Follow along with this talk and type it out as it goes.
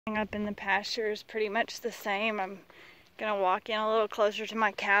Up in the pasture is pretty much the same. I'm gonna walk in a little closer to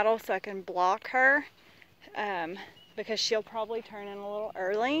my cattle so I can block her because she'll probably turn in a little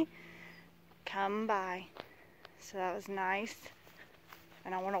early. Come by. So that was nice.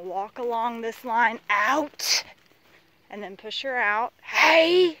 And I want to walk along this line out and then push her out.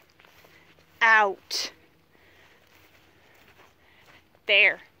 Hey! Out.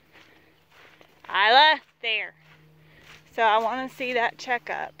 There. Ila, there. So I want to see that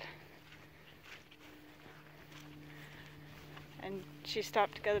checkup. And she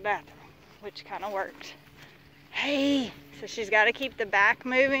stopped to go to the bathroom, which kind of worked. Hey! So she's got to keep the back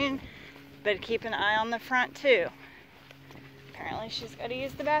moving, but keep an eye on the front too. Apparently she's got to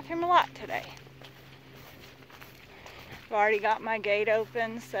use the bathroom a lot today. I've already got my gate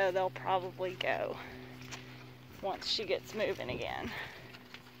open, so they'll probably go once she gets moving again.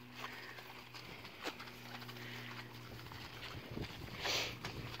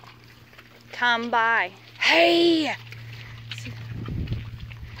 Come by. Hey!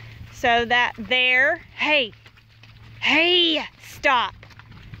 So that there, hey, stop,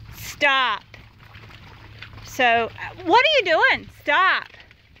 stop. So what are you doing? Stop.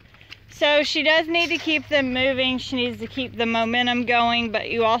 So she does need to keep them moving. She needs to keep the momentum going,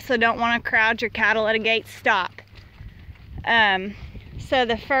 but you also don't want to crowd your cattle at a gate stop. So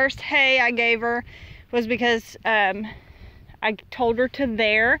the first hay I gave her was because I told her to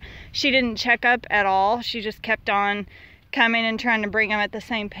there. She didn't check up at all. She just kept on coming and trying to bring them at the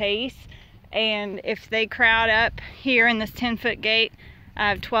same pace. And if they crowd up here in this 10-foot gate, I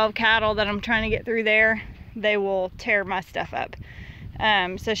have 12 cattle that I'm trying to get through there. They will tear my stuff up.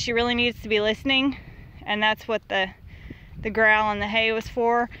 So she really needs to be listening, and that's what the growl and the hay was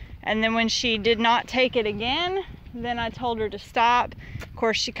for. And then when she did not take it again, then I told her to stop. Of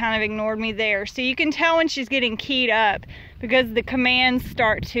course, she kind of ignored me there. So you can tell when she's getting keyed up because the commands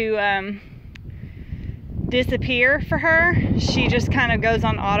start to disappear for her. She just kind of goes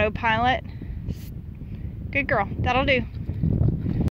on autopilot. Good girl. That'll do.